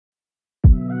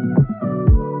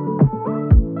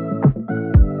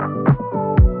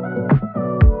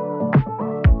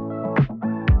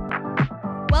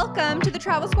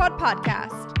Travel Squad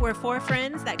podcast. We're four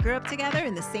friends that grew up together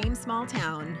in the same small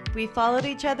town. We followed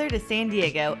each other to San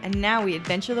Diego, and now we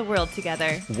adventure the world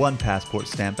together. One passport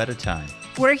stamp at a time.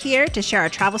 We're here to share our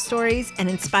travel stories and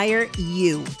inspire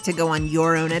you to go on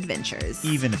your own adventures.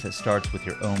 Even if it starts with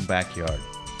your own backyard.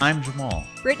 I'm Jamal.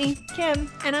 Brittanie, Kim,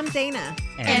 and I'm Zeina.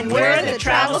 And we're the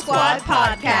Travel Squad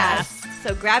podcast.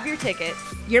 So grab your tickets,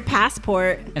 your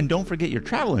passport, and don't forget your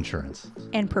travel insurance.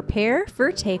 And prepare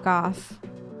for takeoff.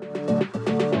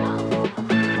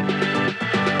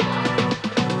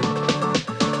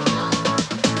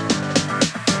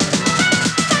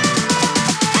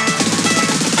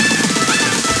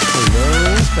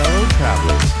 Fellow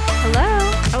travelers.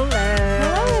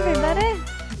 Hello, everybody.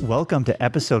 Welcome to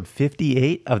episode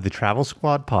 58 of the Travel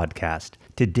Squad podcast.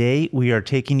 Today, we are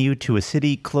taking you to a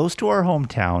city close to our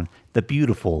hometown, the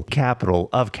beautiful capital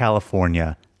of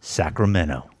California,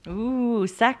 Sacramento. Ooh,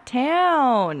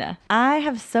 Sac-town. I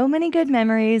have so many good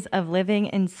memories of living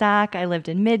in Sac. I lived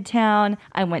in Midtown.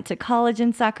 I went to college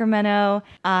in Sacramento.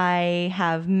 I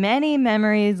have many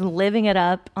memories living it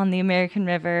up on the American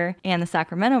River and the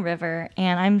Sacramento River.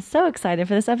 And I'm so excited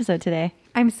for this episode today.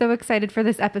 I'm so excited for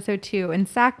this episode too, and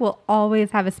Sac will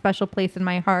always have a special place in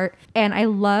my heart. And I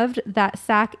loved that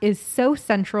Sac is so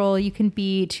central. You can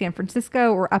be to San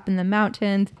Francisco or up in the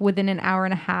mountains within an hour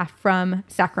and a half from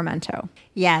Sacramento.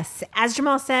 Yes, as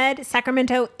Jamal said,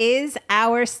 Sacramento is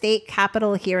our state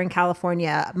capital here in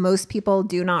California. Most people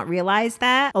do not realize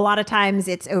that. A lot of times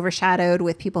it's overshadowed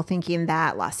with people thinking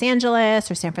that Los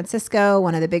Angeles or San Francisco,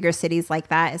 one of the bigger cities like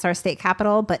that, is our state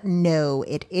capital. But no,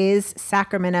 it is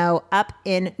Sacramento up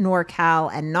in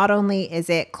NorCal. And not only is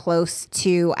it close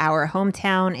to our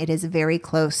hometown, it is very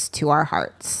close to our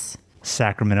hearts.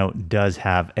 Sacramento does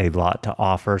have a lot to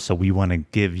offer, so we want to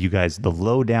give you guys the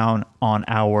lowdown on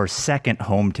our second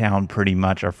hometown, pretty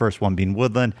much. Our first one being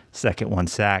Woodland, second one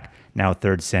Sac, now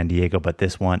third San Diego, but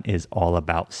this one is all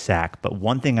about Sac. But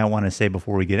one thing I want to say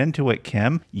before we get into it,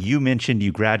 Kim, you mentioned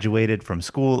you graduated from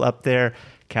school up there,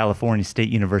 California State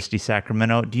University,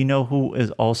 Sacramento. Do you know who is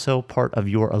also part of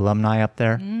your alumni up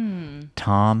there?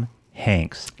 Tom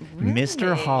Hanks, Really?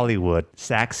 Mr. Hollywood,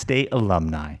 Sac State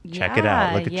alumni. Check it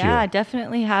out. Look at you. Yeah,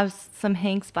 definitely have some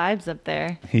Hanks vibes up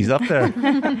there. He's up there.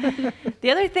 The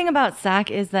other thing about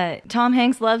Sac is that Tom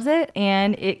Hanks loves it,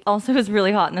 and it also is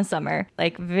really hot in the summer,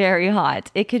 like very hot.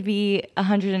 It could be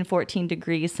 114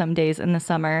 degrees some days in the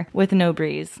summer with no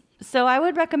breeze. So I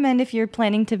would recommend if you're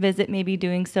planning to visit, maybe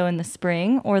doing so in the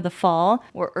spring or the fall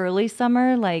or early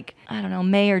summer, like, I don't know,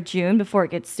 May or June before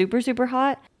it gets super, super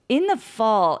hot. In the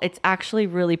fall, it's actually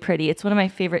really pretty. It's one of my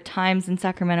favorite times in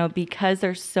Sacramento because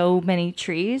there's so many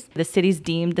trees. The city's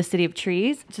deemed the city of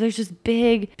trees. So there's just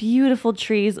big, beautiful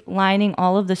trees lining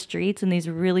all of the streets in these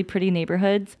really pretty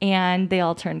neighborhoods. And they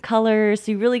all turn colors.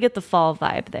 So you really get the fall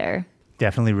vibe there.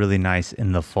 Definitely really nice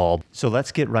in the fall. So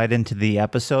let's get right into the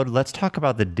episode. Let's talk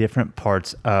about the different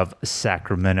parts of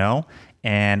Sacramento.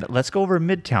 And let's go over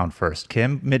Midtown first.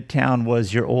 Kim, Midtown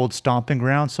was your old stomping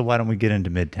ground, so why don't we get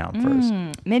into Midtown first?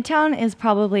 Midtown is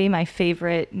probably my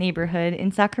favorite neighborhood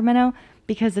in Sacramento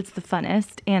because it's the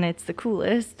funnest and it's the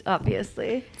coolest,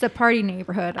 obviously. It's a party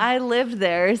neighborhood. I lived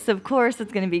there, so of course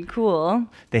it's going to be cool.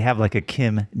 They have like a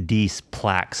Kim Deese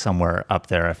plaque somewhere up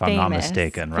there, if I'm not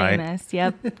mistaken, right? Famous,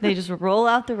 yep. They just roll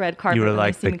out the red carpet. You were when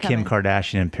like they see the me Kim coming.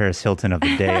 Kardashian and Paris Hilton of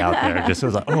the day out there. Just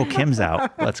was like, oh, Kim's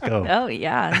out. Let's go. Oh,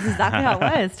 yeah. This is exactly how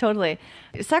it was. Totally.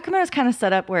 Sacramento's kind of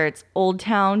set up where it's Old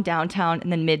Town, Downtown,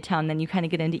 and then Midtown. Then you kind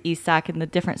of get into East Sac and the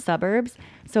different suburbs.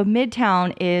 So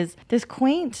Midtown is this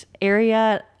quaint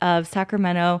area of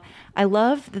Sacramento. I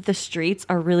love that the streets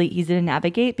are really easy to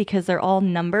navigate because they're all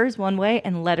numbers one way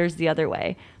and letters the other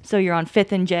way. So you're on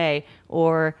 5th and J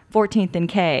or 14th and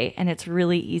K, and it's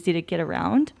really easy to get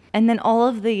around. And then all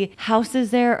of the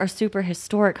houses there are super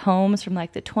historic homes from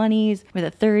like the 20s or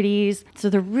the 30s. So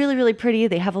they're really, really pretty.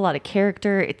 They have a lot of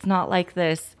character. It's not like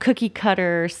this cookie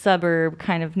cutter suburb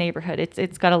kind of neighborhood.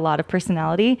 It's got a lot of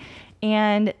personality.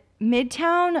 And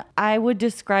Midtown, I would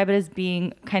describe it as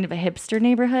being kind of a hipster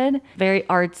neighborhood. Very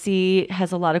artsy,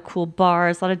 has a lot of cool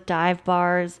bars, a lot of dive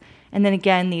bars. And then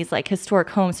again, these like historic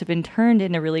homes have been turned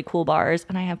into really cool bars,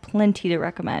 and I have plenty to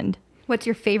recommend. What's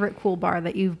your favorite cool bar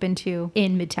that you've been to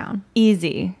in Midtown?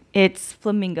 Easy. It's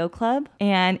Flamingo Club,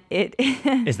 and it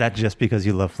Is that just because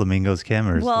you love flamingos, Kim,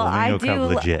 or is Flamingo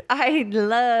Club legit? I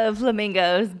love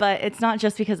flamingos, but it's not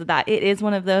just because of that. It is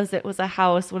one of those. It was a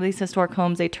house, one of these historic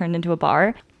homes they turned into a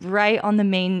bar right on the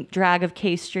main drag of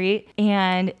K Street,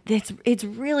 and it's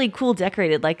really cool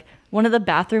decorated. Like one of the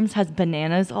bathrooms has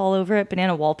bananas all over it,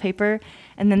 banana wallpaper.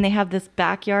 And then they have this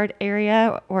backyard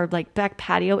area or like back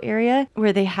patio area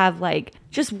where they have like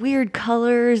just weird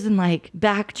colors and like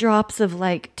backdrops of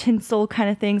like tinsel kind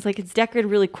of things. Like it's decorated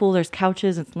really cool. There's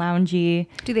couches, it's loungy.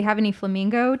 Do they have any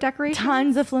flamingo decorations?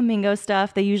 Tons of flamingo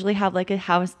stuff. They usually have like a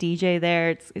house DJ there.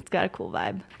 It's got a cool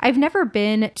vibe. I've never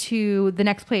been to the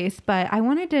next place, but I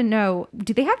wanted to know,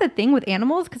 do they have the thing with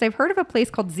animals? Because I've heard of a place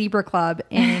called Zebra Club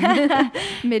in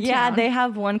Midtown. Yeah, they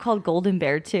have one called Golden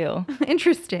Bear too.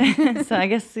 Interesting. So I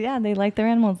guess, yeah, they like their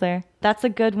animals there. That's a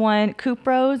good one. Coop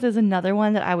Rose is another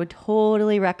one that I would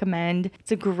totally recommend.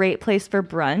 It's a great place for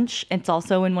brunch. It's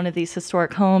also in one of these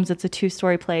historic homes. It's a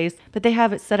 2-story place, but they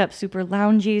have it set up super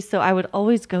loungy. So I would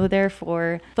always go there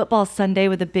for football Sunday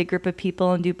with a big group of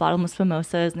people and do bottomless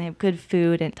mimosas, and they have good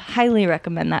food, and highly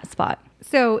recommend that spot.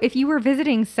 So if you were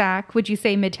visiting Sac, would you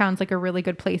say Midtown's like a really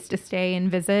good place to stay and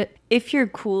visit? If you're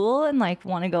cool and like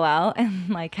want to go out and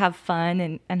like have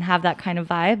fun and have that kind of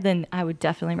vibe, then I would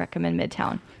definitely recommend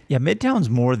Midtown. Yeah, Midtown's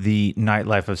more the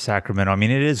nightlife of Sacramento. I mean,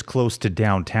 it is close to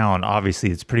downtown. Obviously,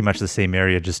 it's pretty much the same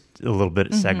area, just a little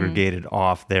bit segregated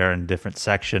off there in a different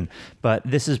section. But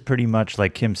this is pretty much,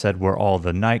 like Kim said, where all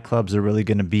the nightclubs are really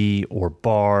going to be, or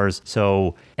bars.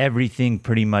 So everything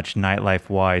pretty much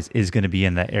nightlife-wise is going to be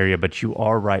in that area. But you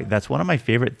are right. That's one of my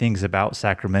favorite things about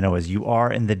Sacramento is you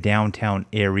are in the downtown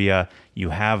area. You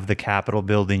have the Capitol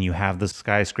building, you have the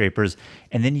skyscrapers,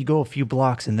 and then you go a few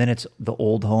blocks and then it's the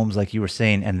old homes, like you were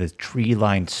saying, and the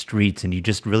tree-lined streets. And you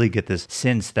just really get this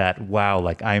sense that, wow,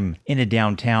 like I'm in a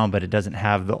downtown, but it doesn't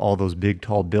have all those big,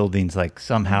 tall buildings. Like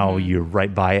somehow you're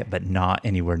right by it, but not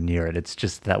anywhere near it. It's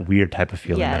just that weird type of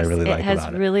feeling that I really like about it. It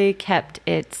has really kept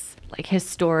its like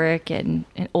historic and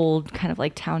old kind of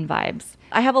like town vibes.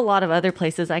 I have a lot of other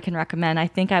places I can recommend. I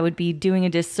think I would be doing a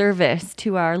disservice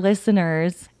to our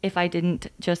listeners if I didn't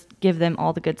just give them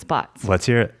all the good spots. Let's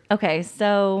hear it. Okay,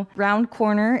 so Round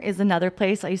Corner is another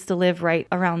place. I used to live right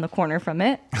around the corner from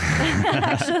it.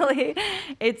 Actually,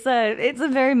 it's a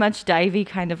very much divey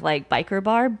kind of like biker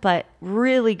bar, but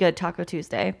really good Taco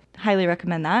Tuesday. Highly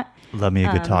recommend that. Love me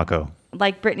a good taco.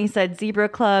 Like Brittanie said, Zebra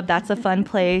Club, that's a fun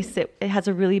place. It has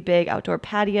a really big outdoor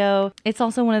patio. It's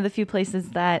also one of the few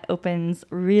places that opens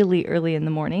really early in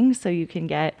the morning, so you can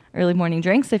get early morning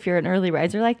drinks if you're an early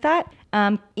riser like that.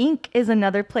 Inc. is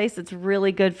another place that's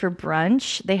really good for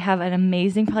brunch. They have an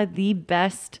amazing, probably the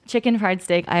best chicken fried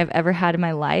steak I have ever had in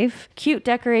my life. Cute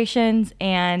decorations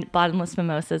and bottomless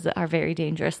mimosas that are very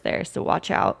dangerous there, so watch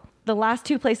out. The last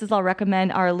 2 places I'll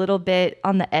recommend are a little bit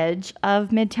on the edge of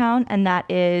Midtown, and that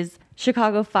is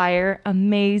Chicago Fire,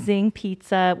 amazing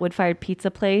pizza, wood-fired pizza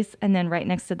place. And then right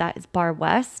next to that is Bar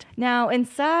West. Now, in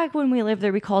Sac, when we lived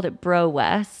there, we called it Bro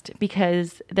West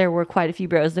because there were quite a few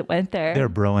bros that went there. They're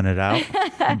broing it out.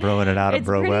 Broing it out at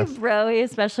Bro West. It's pretty broy,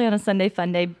 especially on a Sunday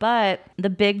fun day. But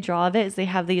the big draw of it is they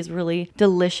have these really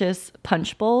delicious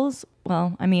punch bowls.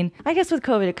 Well, I mean, I guess with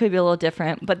COVID, it could be a little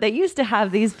different, but they used to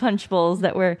have these punch bowls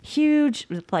that were huge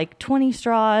with like 20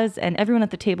 straws, and everyone at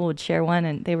the table would share one,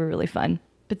 and they were really fun.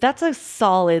 But that's a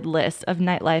solid list of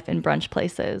nightlife and brunch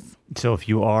places. So if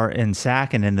you are in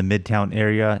Sac and in the Midtown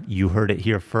area, you heard it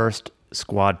here first.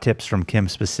 Squad tips from Kim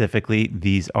specifically.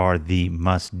 These are the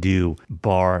must-do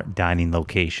bar dining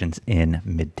locations in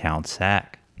Midtown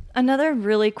Sac. Another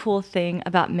really cool thing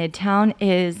about Midtown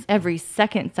is every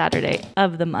second Saturday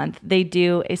of the month, they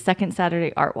do a second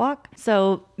Saturday art walk.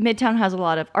 So Midtown has a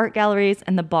lot of art galleries,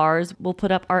 and the bars will put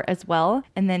up art as well.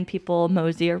 And then people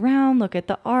mosey around, look at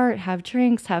the art, have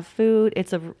drinks, have food.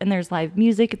 And there's live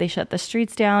music. They shut the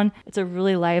streets down. It's a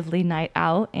really lively night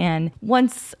out. And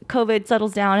once COVID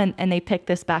settles down and they pick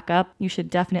this back up, you should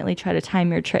definitely try to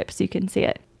time your trip so you can see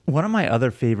it. One of my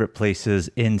other favorite places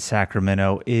in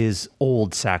Sacramento is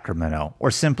Old Sacramento,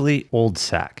 or simply Old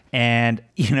Sac. And,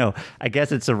 I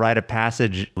guess it's a rite of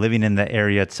passage living in the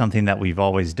area. It's something that we've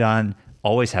always done.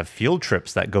 Always have field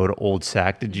trips that go to Old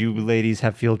Sac. Did you ladies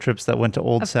have field trips that went to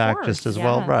Old Sac just as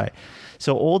well? Right.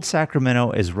 So Old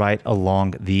Sacramento is right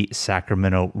along the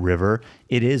Sacramento River.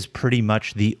 It is pretty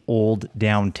much the old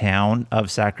downtown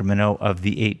of Sacramento of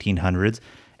the 1800s.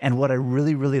 And what I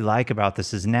really, really like about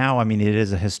this is now, it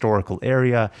is a historical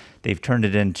area. They've turned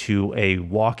it into a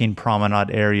walking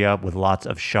promenade area with lots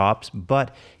of shops,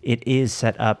 but it is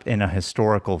set up in a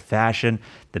historical fashion.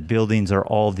 The buildings are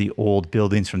all the old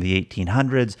buildings from the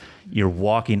 1800s. You're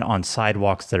walking on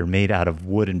sidewalks that are made out of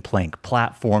wood and plank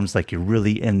platforms, like you're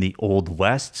really in the Old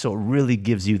West. So it really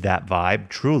gives you that vibe,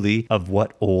 truly, of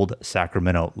what old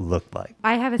Sacramento looked like.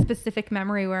 I have a specific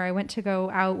memory where I went to go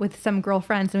out with some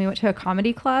girlfriends and we went to a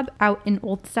comedy club. club out in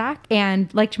Old Sac.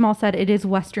 And like Jamal said, it is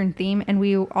Western theme. And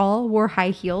we all wore high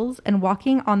heels. And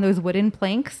walking on those wooden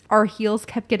planks, our heels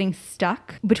kept getting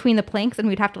stuck between the planks and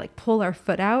we'd have to like pull our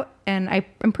foot out. And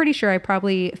I'm pretty sure I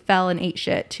probably fell and ate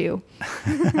shit too.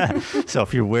 So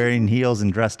if you're wearing heels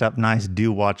and dressed up nice,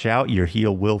 do watch out. Your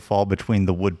heel will fall between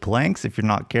the wood planks if you're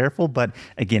not careful. But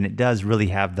again, it does really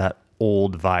have that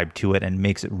old vibe to it and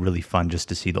makes it really fun just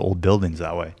to see the old buildings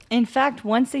that way. In fact,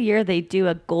 once a year they do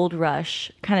a gold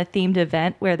rush kind of themed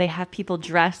event where they have people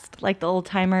dressed like the old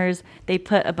timers. They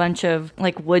put a bunch of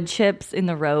like wood chips in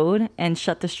the road and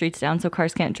shut the streets down so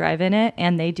cars can't drive in it.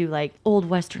 And they do like old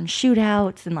Western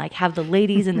shootouts and like have the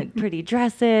ladies in the pretty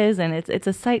dresses, and it's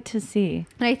a sight to see.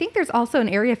 And I think there's also an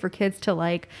area for kids to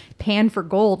like pan for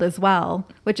gold as well,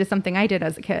 which is something I did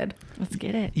as a kid. Let's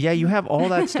get it. Yeah, you have all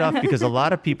that stuff because a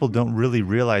lot of people don't really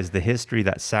realize the history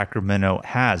that Sacramento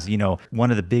has. You know, one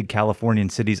of the big Californian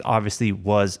cities obviously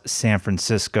was San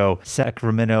Francisco.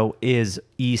 Sacramento is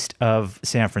east of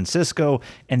San Francisco.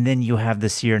 And then you have the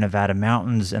Sierra Nevada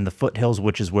mountains and the foothills,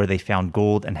 which is where they found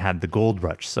gold and had the gold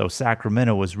rush. So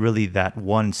Sacramento was really that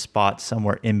one spot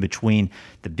somewhere in between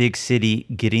the big city,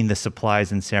 getting the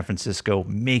supplies in San Francisco,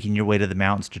 making your way to the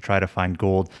mountains to try to find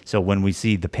gold. So when we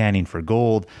see the panning for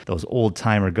gold, those old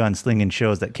timer gunslinging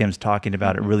shows that Kim's talking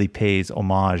about, it really pays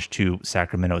homage to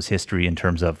Sacramento's history in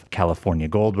terms of California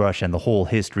gold rush and the whole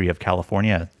history of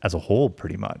California as a whole,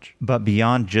 pretty much. But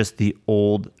beyond just the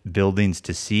old buildings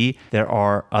to see, there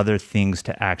are other things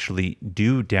to actually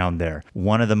do down there.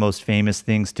 One of the most famous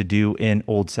things to do in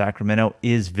Old Sacramento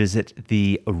is visit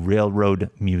the Railroad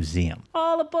Museum.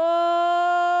 All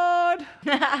aboard!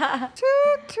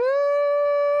 Toot, toot.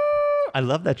 I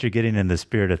love that you're getting in the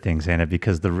spirit of things, Anna,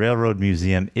 because the Railroad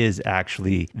Museum is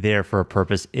actually there for a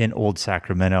purpose in Old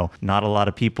Sacramento. Not a lot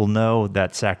of people know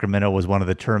that Sacramento was one of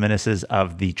the terminuses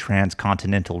of the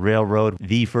Transcontinental Railroad,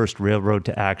 the first railroad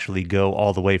to actually go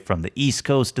all the way from the East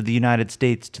Coast of the United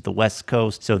States to the West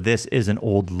Coast. So this is an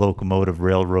old locomotive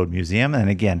railroad museum. And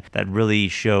again, that really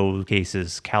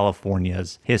showcases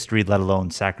California's history, let alone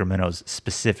Sacramento's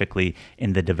specifically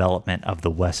in the development of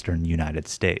the Western United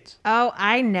States. Oh,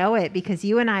 I know it because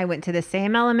you and I went to the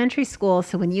same elementary school.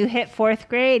 So when you hit 4th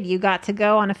grade, you got to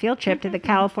go on a field trip to the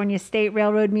California State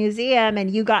Railroad Museum, and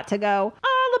you got to go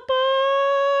all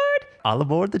aboard. All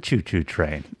aboard the choo-choo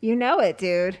train. You know it,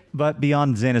 dude. But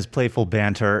beyond Zeina's playful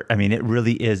banter, I mean, it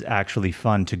really is actually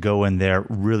fun to go in there,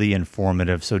 really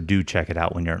informative. So do check it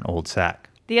out when you're in Old Sac.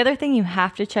 The other thing you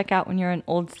have to check out when you're in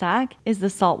Old Sac is the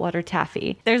saltwater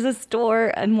taffy. There's a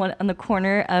store on the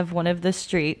corner of one of the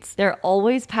streets. They're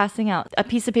always passing out a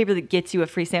piece of paper that gets you a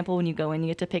free sample when you go in. You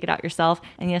get to pick it out yourself.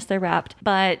 And yes, they're wrapped.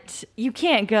 But you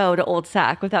can't go to Old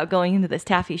Sac without going into this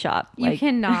taffy shop. You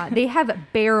cannot. They have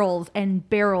barrels and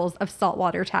barrels of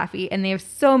saltwater taffy, and they have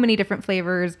so many different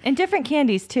flavors. And different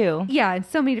candies, too. Yeah, and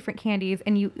so many different candies,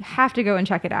 and you have to go and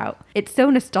check it out. It's so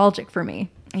nostalgic for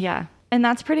me. Yeah. And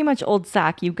that's pretty much Old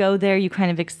Sac. You go there, you kind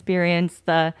of experience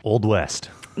the Old West,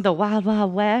 the Wild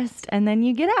Wild West, and then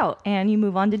you get out and you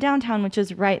move on to downtown, which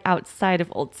is right outside of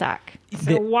Old Sac.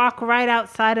 So walk right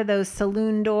outside of those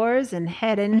saloon doors and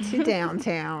head into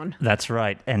downtown. That's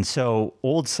right. And so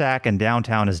Old Sac and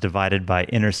downtown is divided by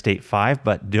Interstate 5,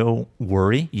 but don't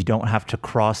worry, you don't have to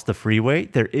cross the freeway.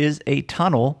 There is a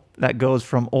tunnel that goes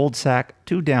from Old Sac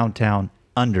to downtown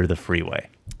under the freeway.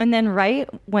 And then right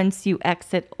once you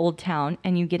exit Old Town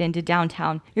and you get into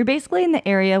downtown, you're basically in the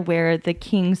area where the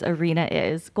King's Arena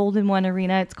is. Golden One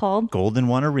Arena, it's called. Golden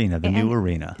One Arena, the new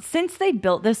arena. Since they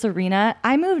built this arena,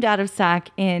 I moved out of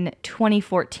Sac in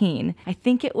 2014. I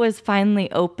think it was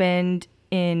finally opened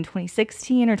in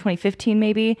 2016 or 2015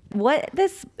 maybe. What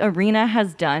this arena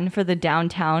has done for the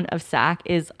downtown of Sac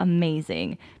is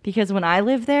amazing, because when I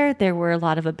lived there, there were a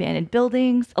lot of abandoned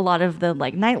buildings. A lot of the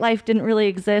nightlife didn't really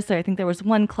exist. I think there was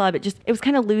one club. It was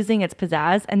kind of losing its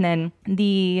pizzazz. And then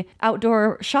the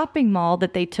outdoor shopping mall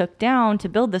that they took down to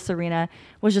build this arena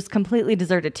was just completely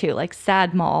deserted too,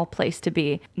 sad mall place to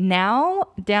be. Now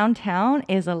downtown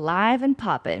is alive and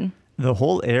popping. The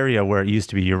whole area where it used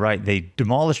to be, you're right, they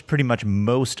demolished pretty much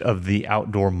most of the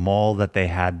outdoor mall that they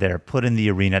had there, put in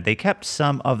the arena. They kept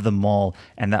some of the mall,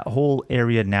 and that whole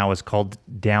area now is called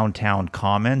Downtown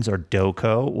Commons or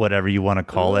DOCO, whatever you want to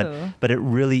call it. But it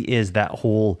really is that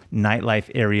whole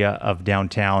nightlife area of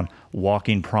downtown,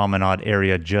 walking promenade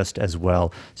area just as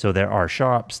well. So there are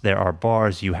shops, there are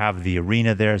bars, you have the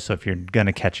arena there. So if you're going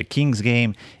to catch a Kings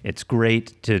game, it's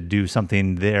great to do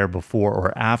something there before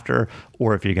or after,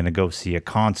 or if you're going to go see a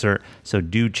concert. So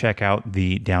do check out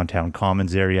the Downtown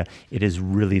Commons area. It is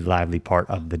really lively part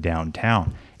of the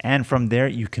downtown. And from there,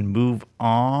 you can move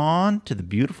on to the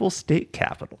beautiful state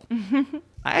capitol.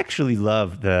 I actually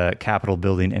love the Capitol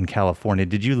building in California.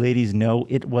 Did you ladies know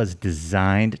it was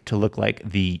designed to look like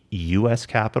the U.S.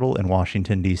 Capitol in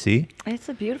Washington, D.C.? It's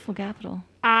a beautiful capital.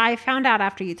 I found out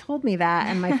after you told me that,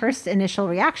 and my first initial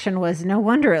reaction was, no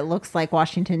wonder it looks like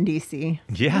Washington, D.C.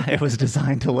 Yeah, it was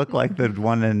designed to look like the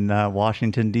one in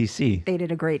Washington, D.C. They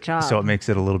did a great job. So it makes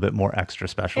it a little bit more extra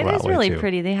special that way, It is really too.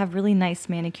 pretty. They have really nice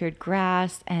manicured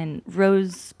grass and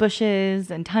rose bushes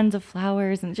and tons of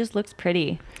flowers, and it just looks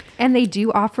pretty. And they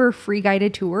do offer free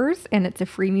guided tours, and it's a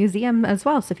free museum as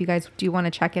well. So if you guys do want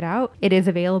to check it out, it is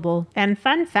available. And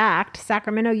fun fact,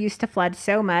 Sacramento used to flood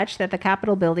so much that the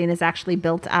Capitol building is actually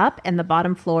built up and the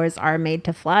bottom floors are made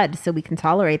to flood, so we can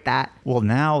tolerate that. Well,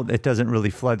 now it doesn't really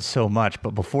flood so much,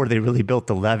 but before they really built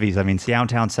the levees, I mean,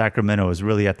 downtown Sacramento is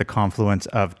really at the confluence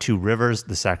of two rivers,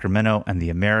 the Sacramento and the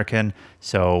American.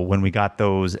 So when we got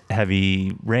those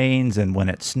heavy rains and when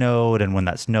it snowed and when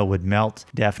that snow would melt,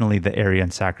 definitely the area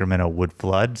in Sacramento would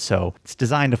flood. So it's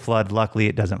designed to flood. Luckily,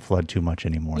 it doesn't flood too much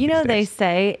anymore. You know, these they days.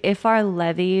 say if our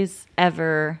levees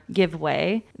ever give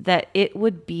way, that it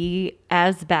would be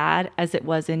as bad as it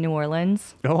was in New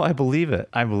Orleans. Oh, I believe it.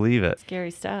 I believe it. Scary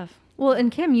stuff. Well,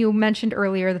 and Kim, you mentioned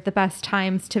earlier that the best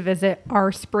times to visit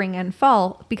are spring and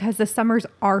fall because the summers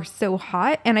are so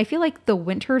hot. And I feel like the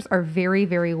winters are very,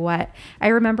 very wet. I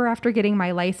remember after getting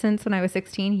my license when I was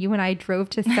 16, you and I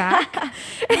drove to Sac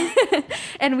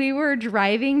and we were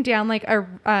driving down like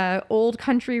a old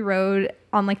country road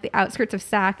on like the outskirts of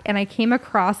Sac, and I came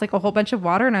across like a whole bunch of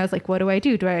water, and I was like, what do I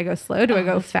do? Do I go slow? Do I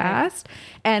go fast? Right.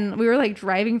 And we were like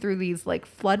driving through these like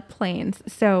floodplains.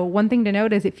 So one thing to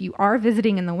note is if you are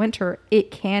visiting in the winter,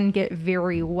 it can get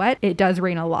very wet. It does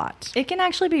rain a lot. It can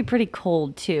actually be pretty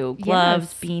cold too.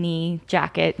 Gloves, beanie,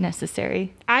 jacket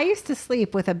necessary. I used to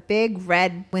sleep with a big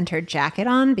red winter jacket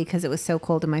on because it was so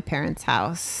cold in my parents'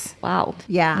 house. Wow.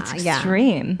 Yeah. That's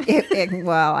extreme.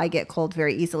 Well, I get cold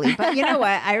very easily. But you know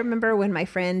what? I remember when my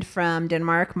friend from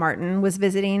Denmark, Martin, was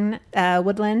visiting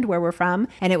Woodland, where we're from,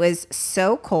 and it was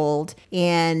so cold.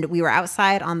 And we were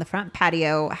outside on the front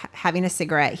patio having a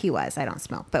cigarette. I don't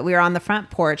smoke, but we were on the front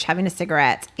porch having a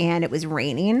cigarette, and it was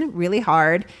raining really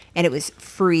hard, and it was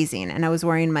freezing. And I was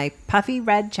wearing my puffy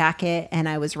red jacket, and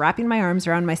I was wrapping my arms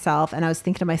around myself, and I was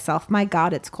thinking to myself, my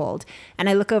God, it's cold. And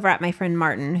I look over at my friend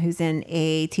Martin, who's in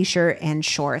a t-shirt and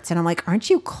shorts, and I'm like, aren't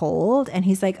you cold? And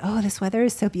he's like, oh, this weather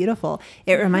is so beautiful.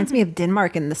 It reminds me of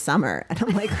Denmark in the summer. And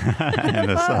I'm like, in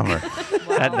the summer.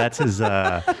 Wow. That's his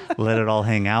let it all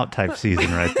hang out type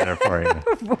season right there for you.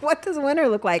 What does winter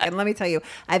look like? And let me tell you,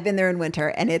 I've been there in winter,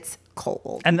 and it's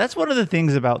cold. And that's one of the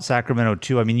things about Sacramento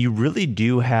too. I mean, you really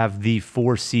do have the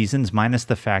 4 seasons, minus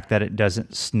the fact that it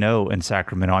doesn't snow in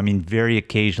Sacramento. I mean, very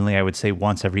occasionally, I would say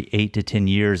once every 8 to 10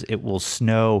 years, it will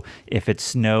snow. If it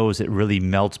snows, it really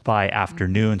melts by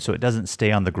afternoon, so it doesn't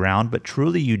stay on the ground. But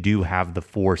truly, you do have the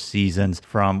 4 seasons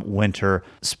from winter,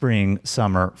 spring,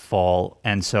 summer, fall.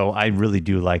 And so I really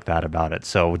do like that about it.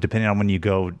 So depending on when you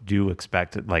go, do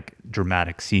expect like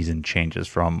dramatic season changes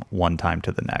from one time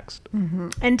to the next. Mm-hmm.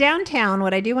 And downtown,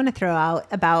 what I do want to throw out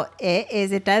about it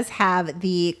is it does have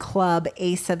the club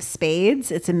Ace of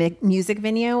Spades. It's a music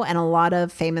venue, and a lot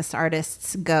of famous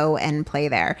artists go and play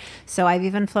there. So I've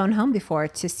even flown home before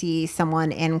to see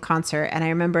someone in concert. And I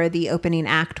remember the opening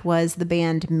act was the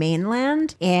band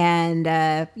Mainland. And,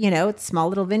 it's a small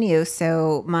little venue.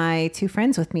 So my 2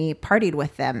 friends with me partied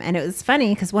with them. And it was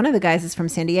funny because one of the guys is from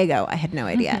San Diego. I had no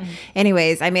idea. Mm-hmm.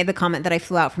 Anyways, I made the comment that I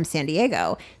flew out from San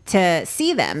Diego to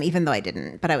see them, even though I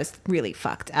didn't, but I was really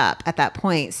fucked up at that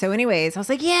point. So anyways, I was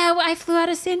like, yeah, I flew out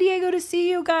of San Diego to see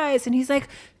you guys. And he's like,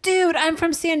 dude, I'm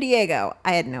from San Diego.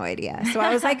 I had no idea. So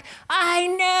I was like, I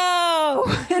know.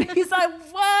 And he's like,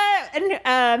 what?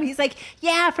 And he's like,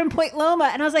 yeah, from Point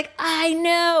Loma. And I was like, I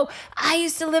know. I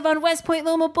used to live on West Point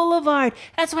Loma Boulevard.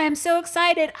 That's why I'm so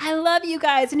excited. I love you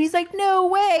guys. And he's like, no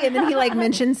way. And then he like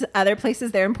mentions other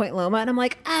places there in Point Loma. And I'm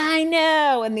like, I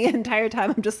know. And the entire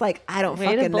time I'm just like, I don't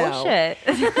fucking know. Bullshit.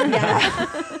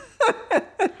 Yeah.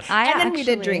 And then we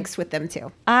did drinks with them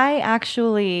too. I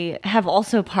actually have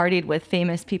also partied with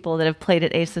famous people that have played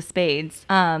at Ace of Spades.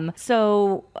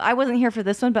 So I wasn't here for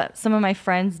this one, but some of my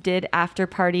friends did after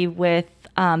party with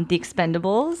the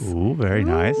Expendables. Ooh, very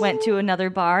nice. Went to another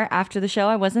bar after the show.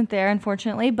 I wasn't there,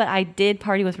 unfortunately, but I did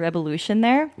party with Revolution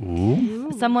there.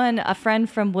 Ooh. A friend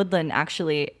from Woodland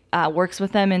actually works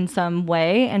with them in some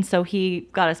way. And so he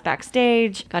got us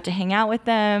backstage, got to hang out with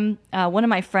them. One of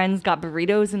my friends got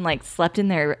burritos and like slept in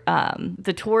their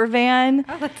the tour van.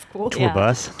 Oh, that's cool. Tour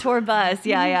bus. Tour bus.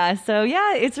 Yeah. So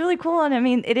yeah, it's really cool. And I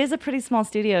mean, it is a pretty small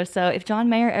studio. So if John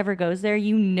Mayer ever goes there,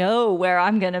 you know where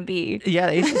I'm going to be. Yeah,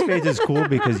 Ace of Spades is cool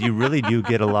because you really do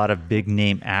get a lot of big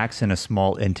name acts in a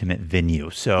small intimate venue.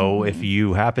 So if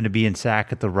you happen to be in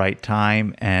Sac at the right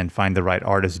time and find the right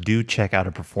artist, do check out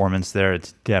a performance there.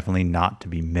 It's definitely not to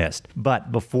be missed.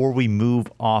 But before we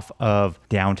move off of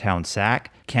downtown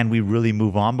Sac, can we really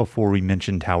move on before we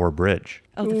mention Tower Bridge?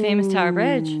 Oh, the famous Tower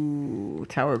Bridge. Ooh,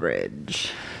 Tower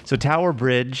Bridge. So Tower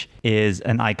Bridge is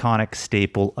an iconic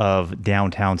staple of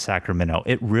downtown Sacramento.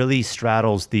 It really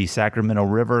straddles the Sacramento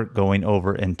River going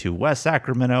over into West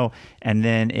Sacramento, and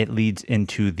then it leads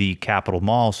into the Capitol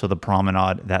Mall, so the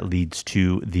promenade that leads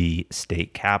to the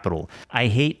state capitol. I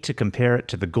hate to compare it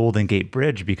to the Golden Gate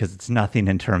Bridge because it's nothing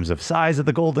in terms of size of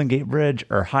the Golden Gate Bridge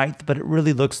or height, but it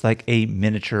really looks like a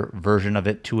miniature version of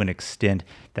it to an extent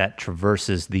that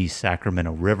traverses the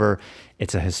Sacramento River.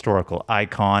 It's a historical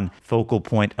icon, focal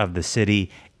point of the city,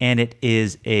 and it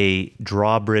is a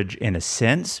drawbridge in a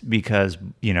sense because,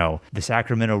 you know, the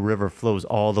Sacramento River flows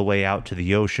all the way out to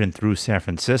the ocean through San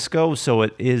Francisco. So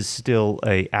it is still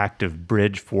a active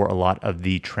bridge for a lot of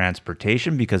the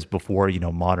transportation because before, you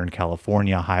know, modern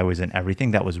California, highways and everything,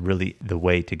 that was really the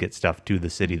way to get stuff to the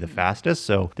city the fastest.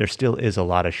 So there still is a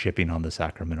lot of shipping on the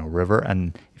Sacramento River.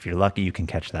 And if you're lucky, you can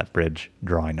catch that bridge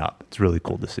drawing up. It's really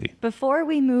cool to see. Before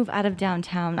we move out of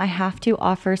downtown, I have to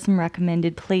offer some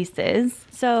recommended places.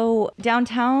 So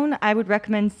downtown, I would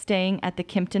recommend staying at the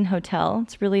Kimpton Hotel.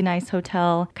 It's a really nice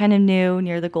hotel, kind of new,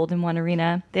 near the Golden One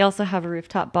Arena. They also have a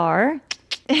rooftop bar.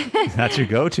 That's your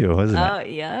go-to, isn't it? Oh,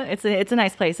 yeah. It's a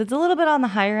nice place. It's a little bit on the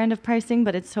higher end of pricing,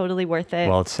 but it's totally worth it.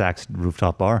 Well, it's Sac's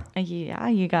rooftop bar. Yeah,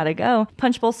 you gotta go.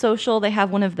 Punch Bowl Social, they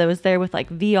have one of those there with like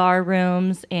VR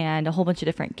rooms and a whole bunch of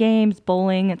different games,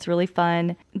 bowling. It's really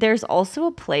fun. There's also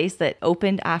a place that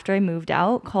opened after I moved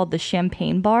out called the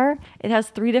Champagne Bar. It has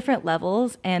 3 different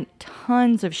levels and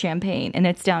tons of champagne, and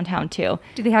it's downtown too.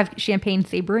 Do they have champagne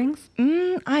saberings?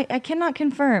 I cannot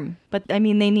confirm, but I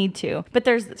mean, they need to. But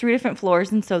there's 3 different floors,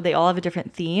 and so they all have a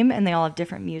different theme and they all have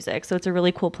different music. So it's a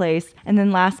really cool place. And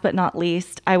then last but not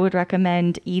least, I would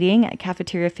recommend eating at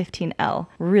Cafeteria 15L.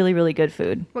 Really, really good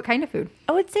food. What kind of food?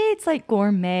 I would say it's like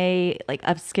gourmet, like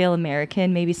upscale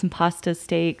American, maybe some pasta,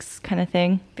 steaks kind of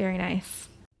thing. Very nice.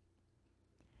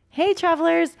 Hey,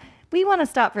 travelers. We want to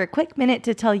stop for a quick minute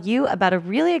to tell you about a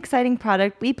really exciting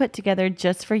product we put together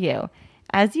just for you.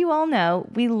 As you all know,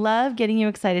 we love getting you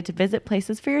excited to visit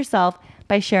places for yourself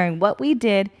by sharing what we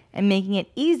did and making it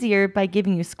easier by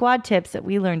giving you squad tips that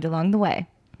we learned along the way.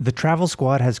 The Travel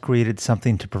Squad has created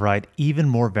something to provide even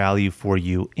more value for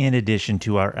you in addition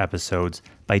to our episodes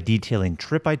by detailing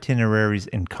trip itineraries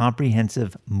and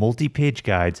comprehensive multi-page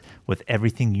guides with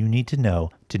everything you need to know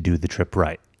to do the trip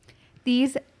right.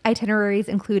 These itineraries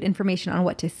include information on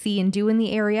what to see and do in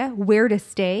the area, where to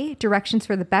stay, directions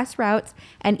for the best routes,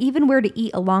 and even where to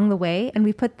eat along the way. And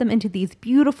we put them into these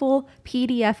beautiful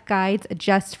PDF guides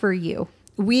just for you.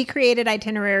 We created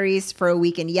itineraries for a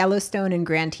week in Yellowstone and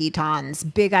Grand Tetons,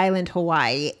 Big Island,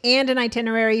 Hawaii, and an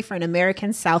itinerary for an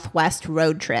American Southwest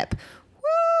road trip.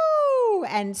 Woo!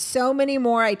 And so many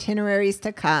more itineraries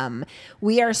to come.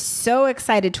 We are so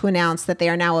excited to announce that they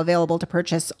are now available to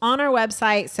purchase on our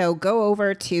website. So go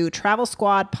over to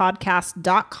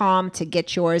travelsquadpodcast.com to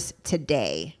get yours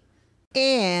today.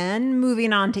 And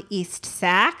moving on to East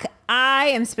Sac, I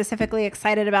am specifically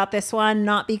excited about this one,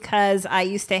 not because I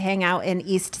used to hang out in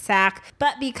East Sac,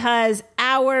 but because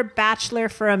our bachelor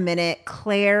for a minute,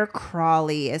 Claire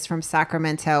Crawley, is from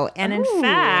Sacramento. And in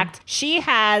fact, she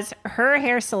has her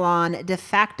hair salon, De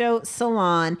Facto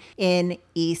Salon, in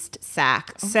East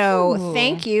Sac. So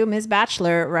thank you, Ms.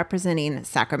 Bachelor, representing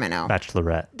Sacramento.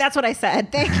 Bachelorette. That's what I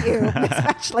said. Thank you, Ms.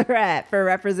 Bachelorette, for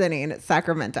representing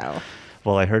Sacramento.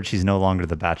 Well, I heard she's no longer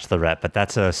the Bachelorette, but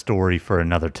that's a story for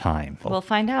another time. We'll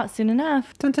find out soon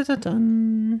enough. Dun, dun, dun,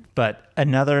 dun. But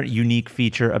another unique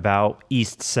feature about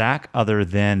East Sac, other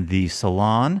than the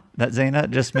salon that Zeina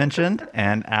just mentioned,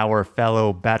 and our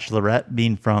fellow Bachelorette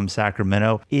being from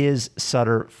Sacramento, is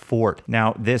Sutter Fort.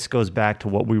 Now, this goes back to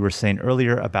what we were saying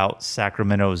earlier about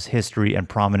Sacramento's history and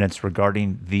prominence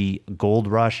regarding the gold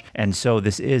rush. And so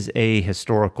this is a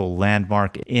historical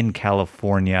landmark in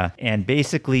California, and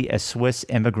basically a Swiss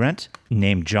immigrant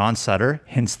named John Sutter,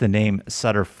 hence the name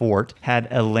Sutter Fort, had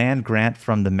a land grant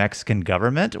from the Mexican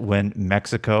government when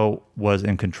Mexico was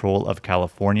in control of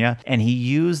California, and he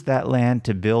used that land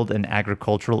to build an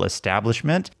agricultural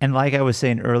establishment. And like I was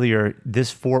saying earlier, this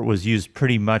fort was used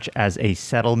pretty much as a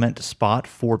settlement spot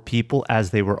for people as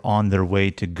they were on their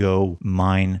way to go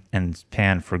mine and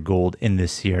pan for gold in the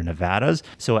Sierra Nevadas.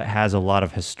 So it has a lot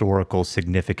of historical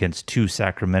significance to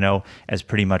Sacramento as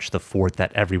pretty much the fort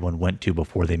that everyone went to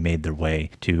before they made their way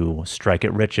to strike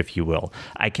it rich, if you will.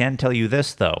 I can tell you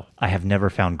this, though. I have never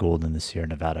found gold in the Sierra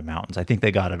Nevada mountains. I think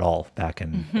they got it all back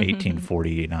in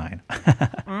 1849.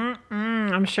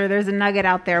 I'm sure there's a nugget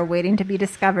out there waiting to be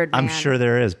discovered, man. I'm sure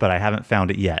there is, but I haven't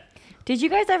found it yet. Did you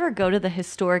guys ever go to the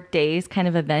historic days kind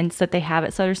of events that they have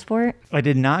at Sutter's Fort? I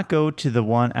did not go to the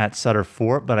one at Sutter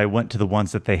Fort, but I went to the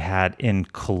ones that they had in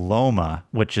Coloma,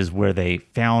 which is where they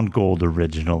found gold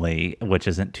originally, which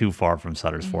isn't too far from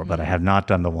Sutter's Fort, but I have not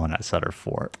done the one at Sutter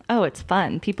Fort. Oh, it's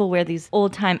fun. People wear these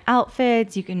old time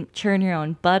outfits. You can churn your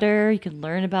own butter. You can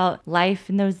learn about life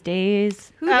in those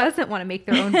days. Who doesn't want to make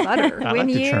their own butter? I like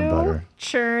to churn butter.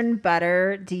 Churn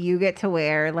butter, do you get to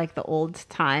wear like the old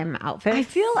time outfits? I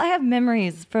feel I have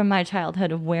memories from my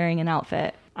childhood of wearing an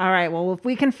outfit. All right, well, if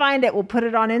we can find it, we'll put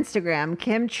it on Instagram.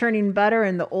 Kim churning butter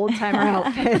in the old timer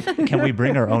outfit. Can we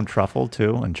bring our own truffle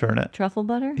too and churn it? Truffle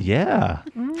butter? Yeah.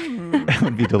 It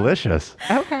would be delicious.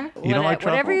 Okay. You don't like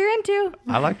truffle? Whatever you're into.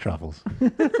 I like truffles.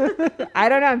 I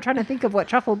don't know. I'm trying to think of what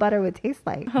truffle butter would taste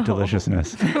like.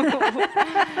 Deliciousness.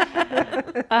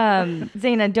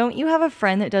 Zeina, don't you have a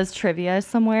friend that does trivia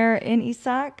somewhere in East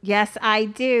Sac? Yes, I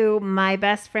do. My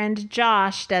best friend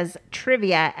Josh does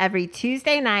trivia every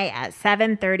Tuesday night at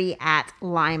 7:30 at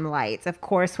Limelight. Of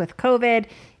course, with COVID,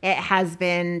 it has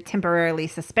been temporarily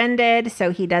suspended,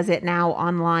 so he does it now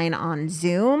online on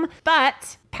Zoom.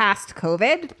 But past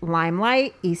COVID,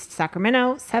 Limelight, East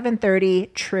Sacramento,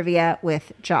 7:30 trivia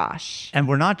with Josh. And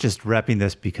we're not just repping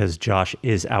this because Josh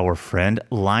is our friend.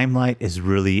 Limelight is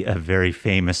really a very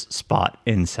famous spot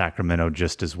in Sacramento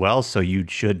just as well. So you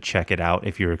should check it out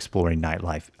if you're exploring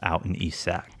nightlife out in East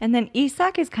Sac. And then East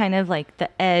Sac is kind of like the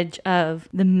edge of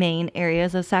the main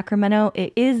areas of Sacramento.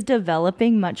 It is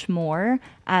developing much more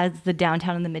as the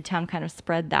downtown and the midtown kind of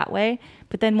spread that way.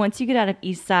 But then once you get out of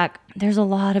East Sac, there's a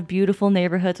lot of beautiful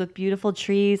neighborhoods with beautiful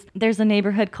trees. There's a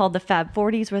neighborhood called the Fab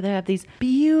 40s where they have these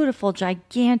beautiful,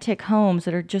 gigantic homes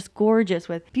that are just gorgeous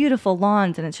with beautiful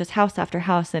lawns, and it's just house after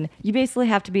house. And you basically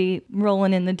have to be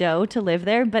rolling in the dough to live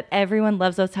there, but everyone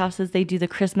loves those houses. They do the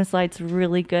Christmas lights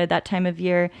really good that time of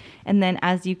year. And then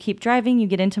as you keep driving, you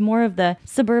get into more of the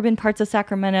suburban parts of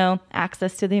Sacramento,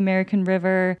 access to the American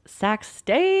River, Sac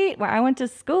State, where I went to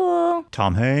school.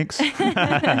 Tom Hanks.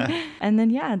 And then,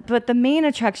 yeah, but the main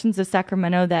attractions of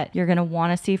Sacramento that you're going to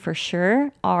want to see for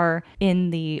sure are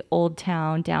in the Old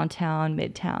Town, Downtown,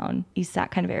 Midtown, East Sac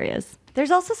kind of areas.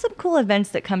 There's also some cool events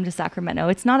that come to Sacramento.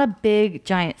 It's not a big,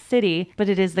 giant city, but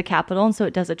it is the capital, and so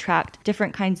it does attract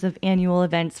different kinds of annual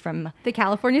events from The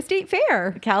California State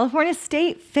Fair. California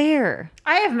State Fair.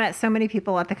 I have met so many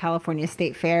people at the California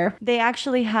State Fair. They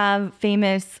actually have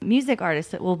famous music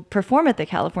artists that will perform at the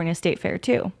California State Fair,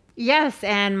 too. Yes,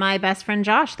 and my best friend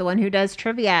Josh, the one who does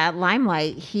trivia at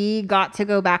Limelight, he got to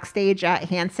go backstage at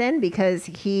Hanson because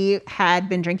he had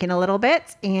been drinking a little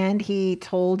bit, and he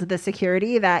told the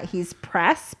security that he's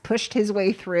press, pushed his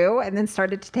way through, and then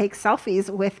started to take selfies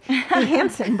with the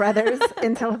Hanson brothers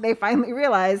until they finally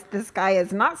realized this guy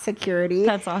is not security.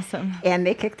 That's awesome. And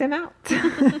they kicked him out.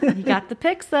 He got the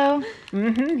pics, though.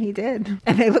 He did.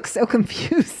 And they look so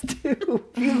confused, too.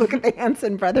 If you look at the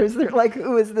Hanson brothers, they're like,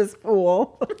 who is this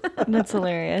fool? That's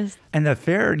hilarious. And the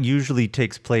fair usually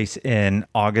takes place in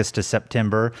August to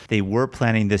September. They were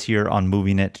planning this year on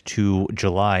moving it to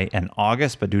July and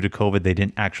August, but due to COVID, they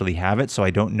didn't actually have it. So I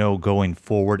don't know going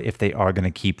forward if they are going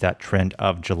to keep that trend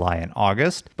of July and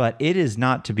August. But it is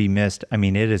not to be missed. I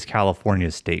mean, it is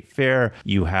California's State Fair.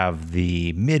 You have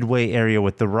the Midway area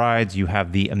with the rides. You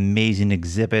have the amazing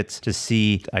exhibits to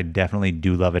see. I definitely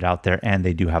do love it out there. And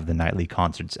they do have the nightly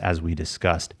concerts, as we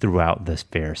discussed, throughout this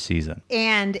fair season.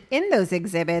 And in those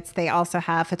exhibits, they also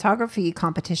have photography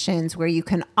competitions where you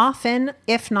can often,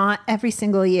 if not every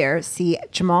single year, see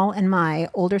Jamal and my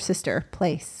older sister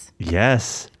place.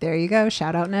 Yes. There you go.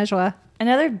 Shout out Nejwa.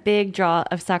 Another big draw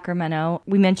of Sacramento,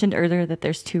 we mentioned earlier that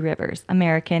there's two rivers,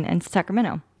 American and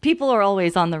Sacramento. people are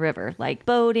always on the river, like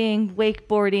boating,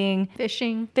 wakeboarding,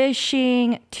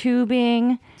 fishing,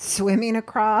 tubing. Swimming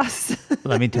across.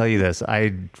 Let me tell you this.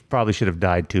 I probably should have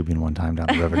died tubing one time down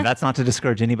the river. That's not to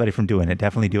discourage anybody from doing it.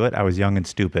 Definitely do it. I was young and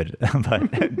stupid,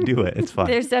 but do it. It's fun.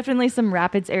 There's definitely some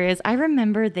rapids areas. I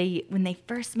remember when they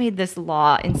first made this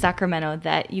law in Sacramento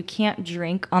that you can't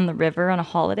drink on the river on a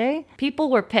holiday, people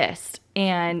were pissed.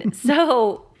 And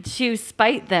so to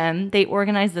spite them, they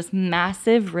organized this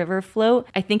massive river float.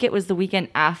 I think it was the weekend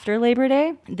after Labor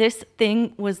Day. This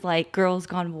thing was like Girls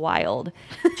Gone Wild.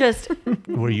 Just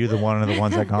Were you one of the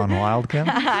ones that gone wild, Kim?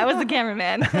 I was the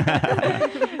cameraman.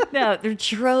 No, there were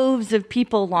droves of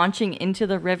people launching into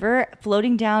the river,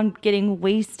 floating down, getting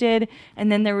wasted.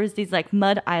 And then there was these like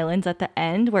mud islands at the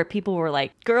end where people were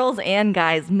like, girls and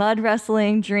guys, mud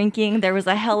wrestling, drinking. There was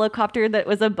a helicopter that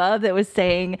was above that was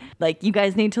saying like, you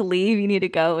guys need to leave, you need to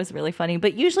go. It was really funny.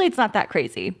 But usually it's not that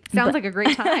crazy. Sounds like a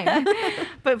great time.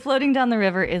 But floating down the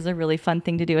river is a really fun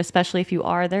thing to do, especially if you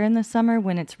are there in the summer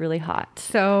when it's really hot.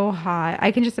 So hot.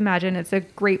 I can just imagine it's a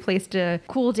great place to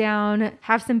cool down,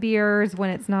 have some beers when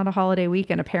it's not a holiday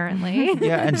weekend, apparently.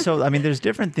 Yeah, and so, I mean, there's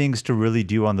different things to really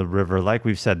do on the river. Like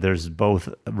we've said, there's both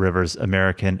rivers,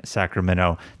 American,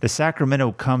 Sacramento. The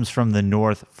Sacramento comes from the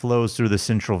north, flows through the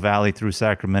Central Valley through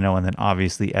Sacramento, and then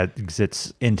obviously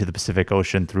exits into the Pacific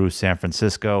Ocean through San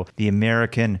Francisco. The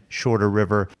American, shorter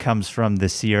river comes from the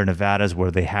Sierra Nevadas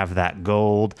where they have that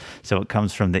gold. So it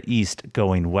comes from the east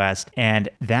going west. And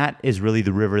that is really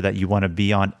the river that you want to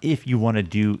be on if you want to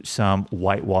do some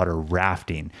whitewater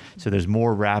rafting. So there's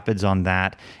more rapids on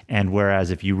that. And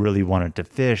whereas if you really wanted to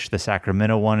fish, the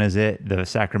Sacramento one is it. The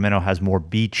Sacramento has more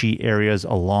beachy areas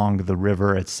along the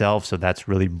river itself. So that's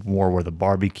really more where the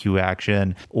barbecue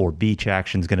action or beach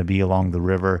action is going to be along the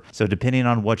river. So depending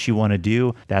on what you want to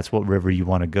do, that's what river you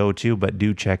want to go to. But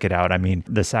do check it out. I mean,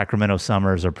 the Sacramento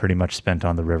summers are pretty much spent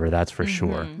on the river. That's for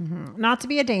sure. Not to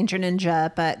be a danger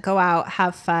ninja, but go out,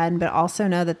 have fun, but also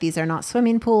know that these are not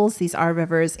swimming pools. These are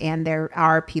rivers, and there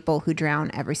are people who drown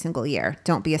every single year.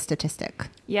 Don't be a statistic.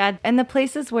 Yeah, and the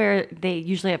places where they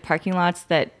usually have parking lots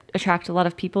that attract a lot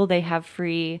of people, they have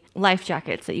free life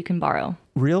jackets that you can borrow.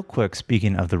 Real quick,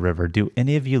 speaking of the river, do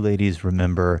any of you ladies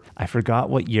remember, I forgot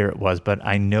what year it was, but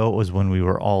I know it was when we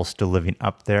were all still living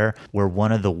up there, where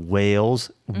one of the whales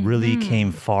really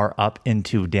came far up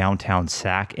into downtown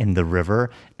Sac in the river,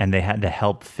 and they had to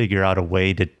help figure out a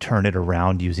way to turn it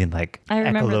around using like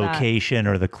echolocation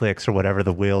or the clicks or whatever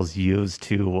the whales use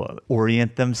to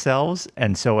orient themselves.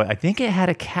 And so I think it had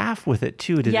a calf with it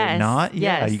too, did it not?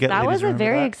 Yes, that was a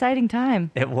very exciting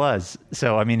time. It was.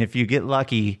 So, I mean, if you get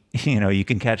lucky, you know, you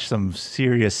can catch some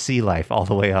serious sea life all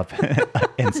the way up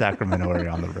in Sacramento area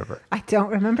on the river. I don't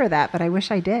remember that, but I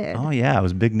wish I did. Oh, yeah. It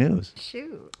was big news.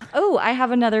 Shoot. Oh, I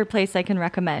have another place I can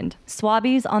recommend.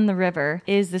 Swabbies on the River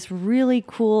is this really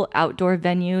cool outdoor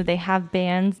venue. They have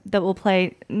bands that will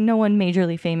play, no one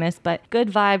majorly famous, but good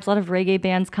vibes. A lot of reggae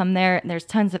bands come there. And there's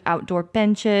tons of outdoor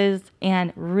benches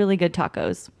and really good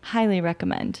tacos. Highly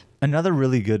recommend. Another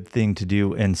really good thing to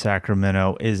do in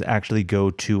Sacramento is actually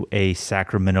go to a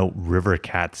Sacramento River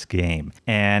Cats game.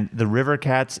 And the River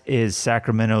Cats is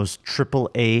Sacramento's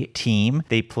AAA team.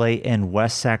 They play in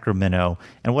West Sacramento.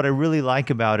 And what I really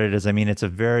like about it is, I mean, it's a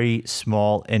very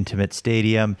small, intimate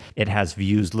stadium. It has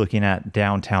views looking at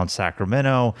downtown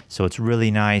Sacramento. So it's really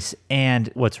nice.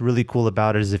 And what's really cool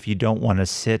about it is if you don't want to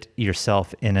sit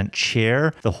yourself in a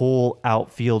chair, the whole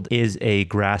outfield is a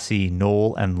grassy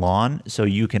knoll and lawn. So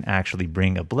you can actually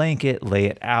bring a blanket, lay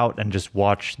it out, and just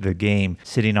watch the game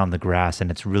sitting on the grass. And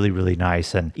it's really, really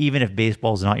nice. And even if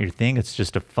baseball is not your thing, it's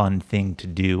just a fun thing to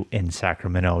do in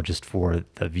Sacramento just for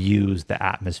the views, the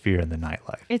atmosphere, and the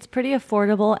nightlife. It's pretty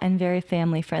affordable and very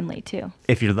family friendly too.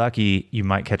 If you're lucky, you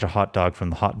might catch a hot dog from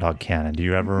the hot dog cannon. Do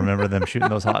you ever remember them shooting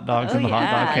those hot dogs in the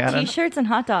hot dog cannon? T-shirts and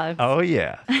hot dogs. Oh,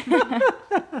 yeah.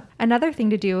 Another thing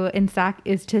to do in Sac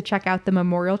is to check out the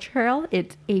Memorial Trail.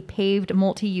 It's a paved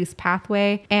multi-use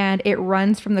pathway, and it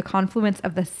runs from the confluence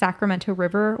of the Sacramento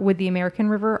River with the American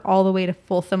River all the way to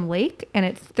Folsom Lake, and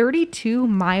it's 32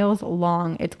 miles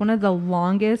long. It's one of the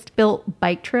longest built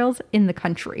bike trails in the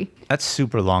country. That's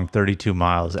super long, 32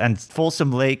 miles. And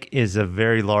Folsom Lake is a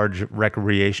very large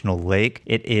recreational lake.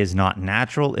 It is not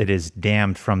natural. It is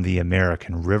dammed from the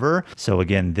American River. So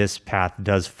again, this path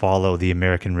does follow the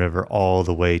American River all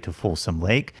the way to Folsom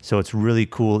Lake. So it's really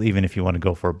cool, even if you want to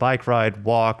go for a bike ride,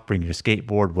 walk, bring your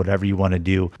skateboard, whatever you want to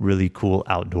do. Really cool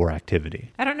outdoor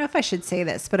activity. I don't know if I should say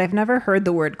this, but I've never heard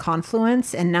the word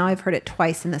confluence, and now I've heard it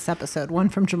twice in this episode, one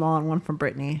from Jamal and one from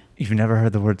Brittanie. You've never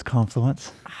heard the words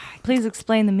confluence? Please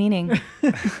explain the meaning.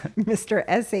 Mr.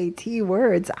 SAT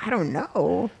words. I don't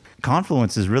know.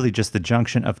 Confluence is really just the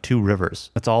junction of two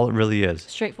rivers. That's all it really is.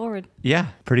 Straightforward. Yeah,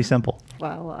 pretty simple.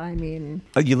 Well, I mean,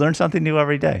 You learn something new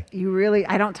every day.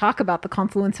 I don't talk about the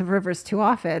confluence of rivers too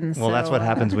often. Well, that's what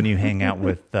happens when you hang out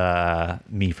with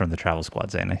me from the travel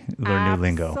squad, Zeina. You learn new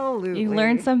lingo. Absolutely. You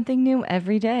learn something new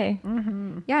every day.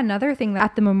 Yeah, another thing,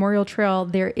 at the Memorial Trail,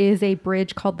 there is a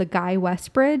bridge called the Guy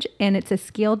West Bridge, and it's a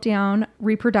scaled down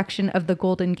reproduction of the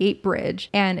Golden Gate Bridge.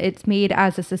 And it's made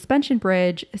as a suspension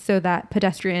bridge so that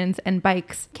pedestrians and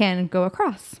bikes can go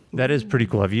across. That is pretty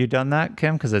cool. Have you done that,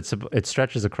 Kim? Because it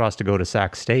stretches across to go to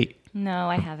Sac State. No,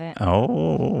 I haven't.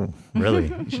 Oh, really?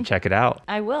 You should check it out.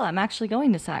 I will. I'm actually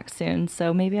going to Sac soon,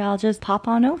 so maybe I'll just pop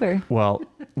on over. Well,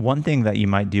 one thing that you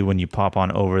might do when you pop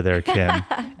on over there, Kim,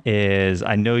 is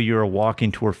I know you're a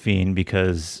walking tour fiend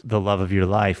because the love of your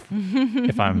life,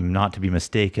 if I'm not to be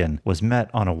mistaken, was met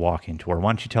on a walking tour.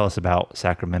 Why don't you tell us about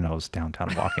Sacramento's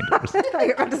downtown walking tours? I thought you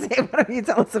were about to say, why don't you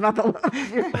tell us about the love of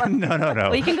your life? No.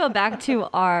 Well, you can go back to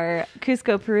our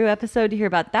Cusco, Peru episode to hear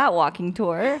about that walking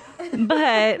tour.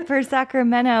 But for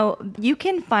Sacramento, you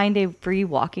can find a free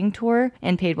walking tour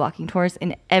and paid walking tours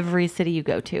in every city you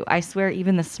go to. I swear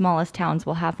even the smallest towns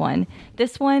will have one.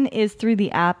 This one is through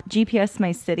the app GPS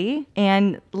My City.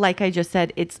 And like I just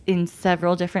said, it's in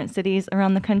several different cities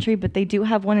around the country, but they do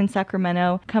have one in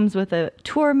Sacramento. Comes with a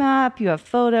tour map, you have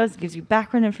photos, gives you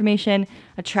background information,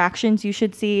 attractions you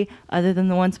should see other than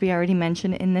the ones we already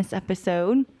mentioned in this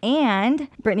episode. And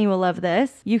Brittanie will love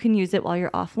this. You can use it while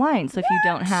you're offline. So if you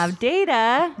don't have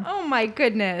data, Oh my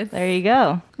goodness. there you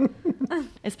go.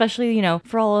 Especially,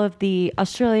 for all of the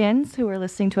Australians who are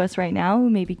listening to us right now who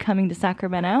may be coming to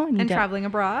Sacramento And traveling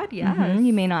abroad, yeah.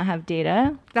 You may not have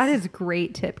data. That is a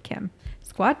great tip, Kim.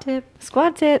 Squad tip.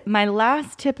 Squad tip. My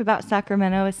last tip about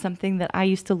Sacramento is something that I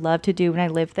used to love to do when I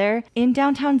lived there. In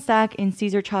downtown Sac in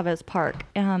Cesar Chavez Park,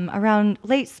 around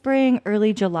late spring,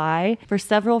 early July, for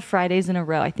several Fridays in a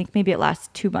row, I think maybe it lasts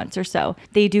 2 months or so,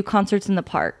 they do concerts in the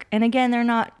park. And again, they're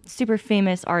not super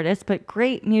famous artists, but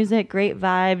great music, great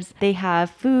vibes. They have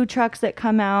food trucks that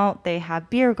come out. They have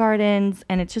beer gardens,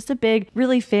 and it's just a big,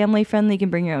 really family friendly. You can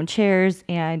bring your own chairs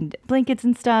and blankets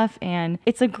and stuff. And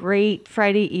it's a great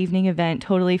Friday evening event,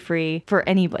 totally free for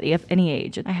anybody of any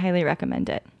age. I highly recommend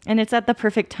it. And it's at the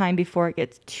perfect time before it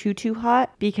gets too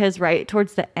hot, because right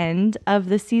towards the end of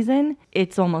the season,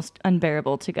 it's almost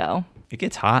unbearable to go. It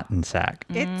gets hot in Sac.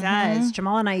 It does.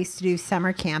 Jamal and I used to do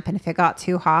summer camp, and if it got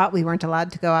too hot, we weren't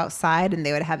allowed to go outside, and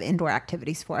they would have indoor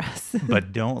activities for us.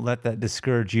 But don't let that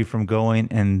discourage you from going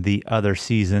in the other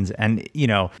seasons. And,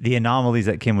 the anomalies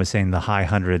that Kim was saying, the high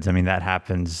hundreds, I mean, that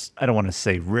happens, I don't want to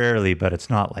say rarely, but it's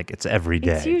not like it's every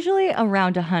day. It's usually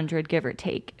around 100, give or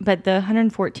take. But the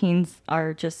 114s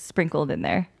are just sprinkled in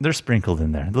there. They're sprinkled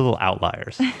in there, the little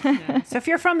outliers. So if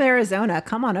you're from Arizona,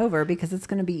 come on over, because it's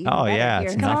going to be even Oh, better yeah. here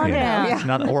It's in not on gonna- down. It's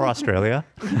not, or Australia.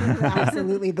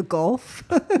 Absolutely, the Gulf.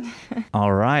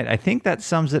 All right. I think that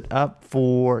sums it up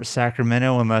for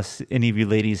Sacramento, unless any of you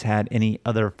ladies had any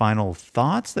other final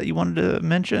thoughts that you wanted to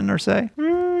mention or say.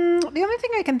 The only thing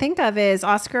I can think of is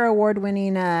Oscar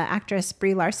award-winning actress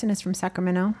Brie Larson is from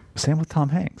Sacramento. Same with Tom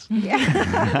Hanks. Yeah,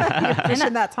 you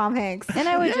mentioned that Tom Hanks. And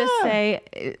I would just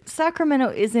say Sacramento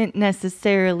isn't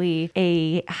necessarily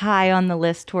a high on the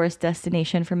list tourist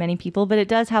destination for many people, but it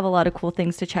does have a lot of cool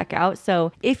things to check out.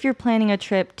 So if you're planning a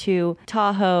trip to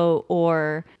Tahoe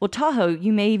Tahoe,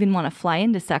 you may even want to fly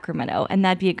into Sacramento, and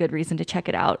that'd be a good reason to check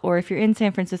it out. Or if you're in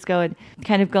San Francisco and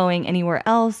kind of going anywhere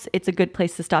else, it's a good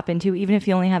place to stop into, even if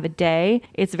you only have a day.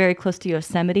 It's very close to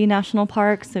Yosemite National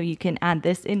Park, so you can add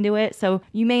this into it. So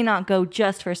you may not go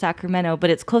just for Sacramento, but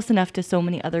it's close enough to so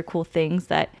many other cool things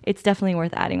that it's definitely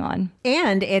worth adding on.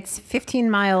 And it's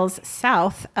 15 miles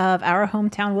south of our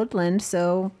hometown Woodland,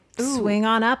 so swing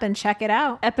on up and check it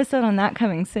out. Episode on that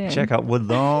coming soon. Check out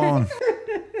Woodlawn.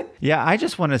 Yeah, I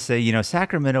just want to say,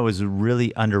 Sacramento is a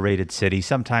really underrated city.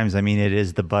 Sometimes, I mean, it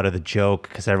is the butt of the joke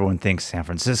because everyone thinks San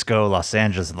Francisco, Los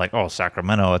Angeles, and like, oh,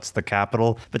 Sacramento, it's the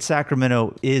capital. But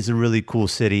Sacramento is a really cool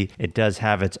city. It does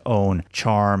have its own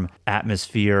charm,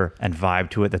 atmosphere, and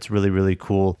vibe to it that's really, really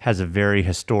cool. Has a very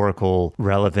historical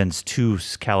relevance to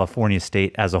California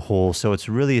state as a whole. So it's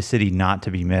really a city not to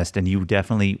be missed, and you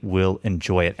definitely will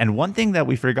enjoy it. And one thing that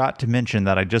we forgot to mention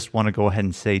that I just want to go ahead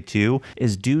and say too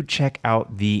is do check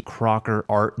out the Crocker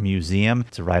Art Museum.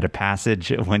 It's a rite of passage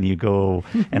when you go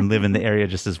and live in the area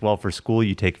just as well for school.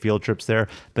 You take field trips there,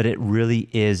 but it really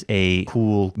is a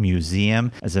cool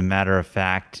museum. As a matter of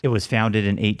fact, it was founded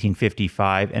in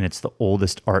 1855 and it's the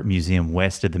oldest art museum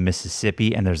west of the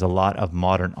Mississippi. And there's a lot of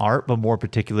modern art, but more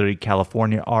particularly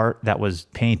California art that was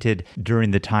painted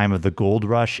during the time of the gold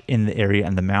rush in the area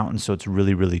and the mountains. So it's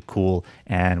really, really cool.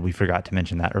 And we forgot to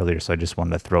mention that earlier. So I just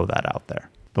wanted to throw that out there.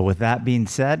 But with that being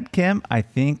said, Kim, I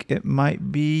think it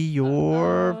might be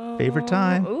your favorite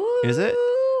time. Ooh. Is it?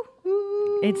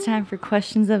 It's time for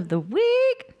questions of the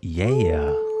week.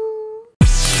 Yeah.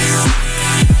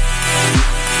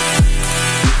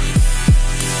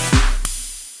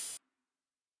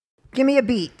 Give me a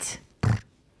beat.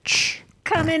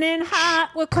 Coming in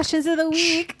hot with questions of the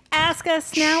week. Ask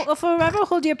us now or forever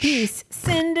hold your peace.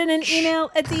 Send in an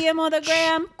email, a DM, or the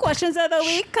gram. Questions of the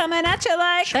week coming at you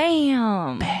like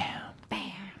Bam.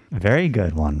 Very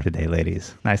good one today,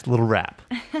 ladies. Nice little wrap.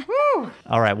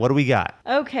 All right, what do we got?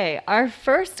 Okay, our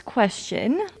first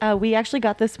question. We actually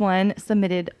got this one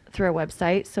submitted through our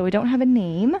website, so we don't have a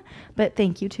name, but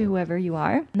thank you to whoever you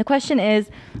are. And the question is,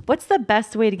 what's the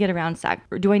best way to get around Sac?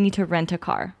 Or do I need to rent a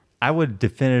car? I would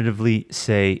definitively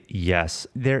say yes.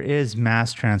 There is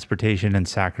mass transportation in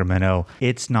Sacramento.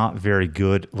 It's not very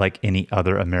good like any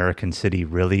other American city,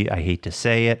 really. I hate to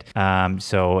say it.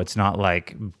 So it's not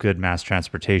like good mass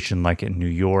transportation like in New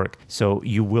York. So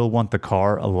you will want the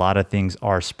car. A lot of things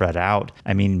are spread out.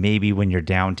 I mean, maybe when you're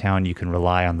downtown, you can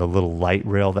rely on the little light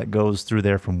rail that goes through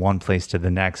there from one place to the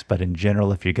next. But in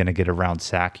general, if you're going to get around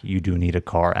Sac, you do need a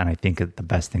car. And I think that the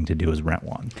best thing to do is rent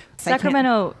one.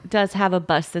 Sacramento does have a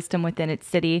bus system within its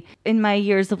city. In my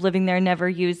years of living there, never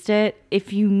used it.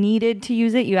 If you needed to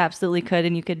use it, you absolutely could,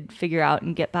 and you could figure out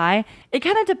and get by. It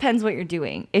kind of depends what you're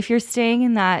doing. If you're staying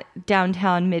in that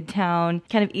downtown, midtown,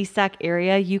 kind of East Sac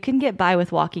area, you can get by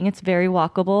with walking. It's very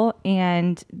walkable,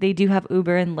 and they do have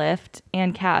Uber and Lyft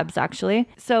and cabs, actually.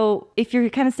 So if you're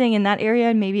kind of staying in that area,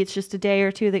 and maybe it's just a day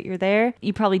or two that you're there,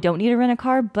 you probably don't need to rent a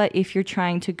car. But if you're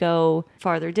trying to go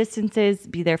farther distances,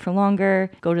 be there for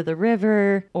longer, go to the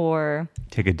river, or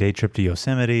take a day trip to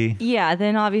Yosemite. Yeah,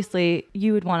 then obviously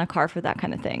you would want a car for that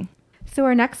kind of thing. So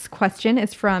our next question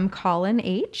is from Colin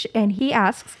H. And he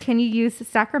asks, can you use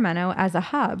Sacramento as a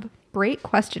hub? Great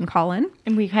question, Colin.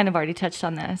 And we kind of already touched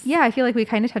on this. Yeah, I feel like we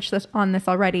kind of touched on this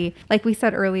already. Like we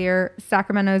said earlier,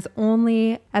 Sacramento is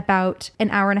only about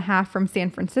an hour and a half from San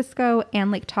Francisco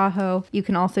and Lake Tahoe. You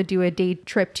can also do a day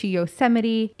trip to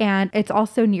Yosemite, and it's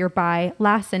also nearby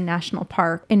Lassen National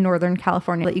Park in Northern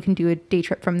California that you can do a day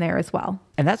trip from there as well.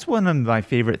 And that's one of my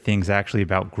favorite things actually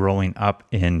about growing up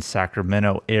in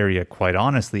Sacramento area, quite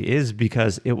honestly, is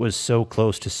because it was so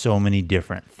close to so many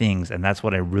different things. And that's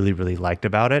what I really, really liked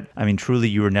about it. I mean, truly,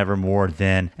 you were never more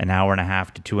than an hour and a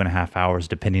half to 2.5 hours,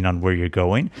 depending on where you're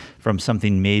going, from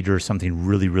something major, something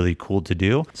really, really cool to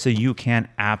do. So you can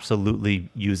absolutely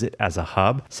use it as a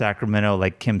hub. Sacramento,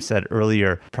 like Kim said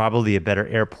earlier, probably a better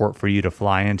airport for you to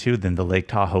fly into than the Lake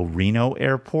Tahoe Reno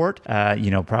airport.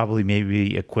 Probably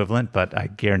maybe equivalent, but I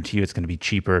guarantee you it's going to be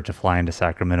cheaper to fly into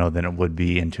Sacramento than it would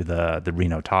be into the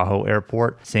Reno Tahoe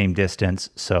airport. Same distance.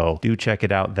 So do check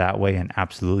it out that way, and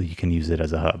absolutely you can use it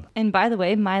as a hub. And by the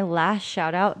way, my last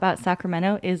shout out about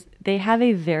Sacramento is they have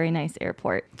a very nice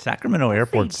airport. Sacramento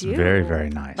airport's very, very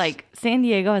nice. Like San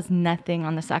Diego has nothing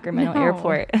on the Sacramento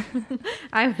airport.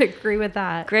 I would agree with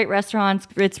that. Great restaurants.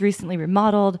 It's recently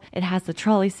remodeled. It has the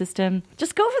trolley system.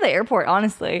 Just go for the airport,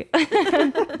 honestly.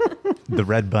 The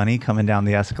red bunny coming down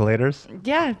the escalators.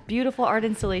 Yeah, beautiful art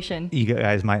installation. You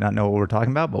guys might not know what we're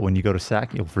talking about, but when you go to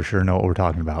Sac, you'll for sure know what we're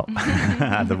talking about.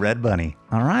 The red bunny.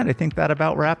 All right, I think that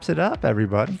about wraps it up,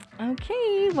 everybody.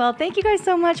 Okay, well, thank you guys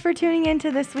so much for tuning in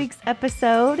to this week's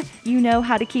episode. You know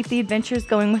how to keep the adventures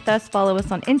going with us. Follow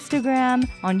us on Instagram,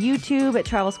 on YouTube at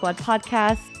Travel Squad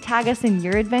Podcast. Tag us in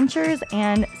your adventures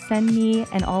and send me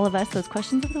and all of us those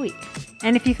questions of the week.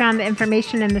 And if you found the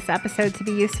information in this episode to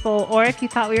be useful, or if you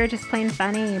thought we were just plain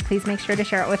funny, please make sure to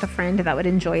share it with a friend that would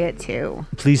enjoy it too.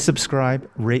 Please subscribe,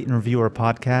 rate, and review our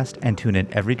podcast, and tune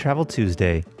in every Travel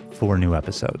Tuesday for new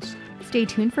episodes. Stay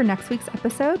tuned for next week's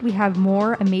episode. We have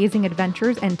more amazing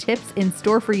adventures and tips in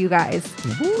store for you guys.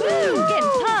 Woo! Getting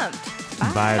pumped.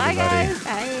 Bye everybody. Bye, guys.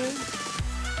 Bye.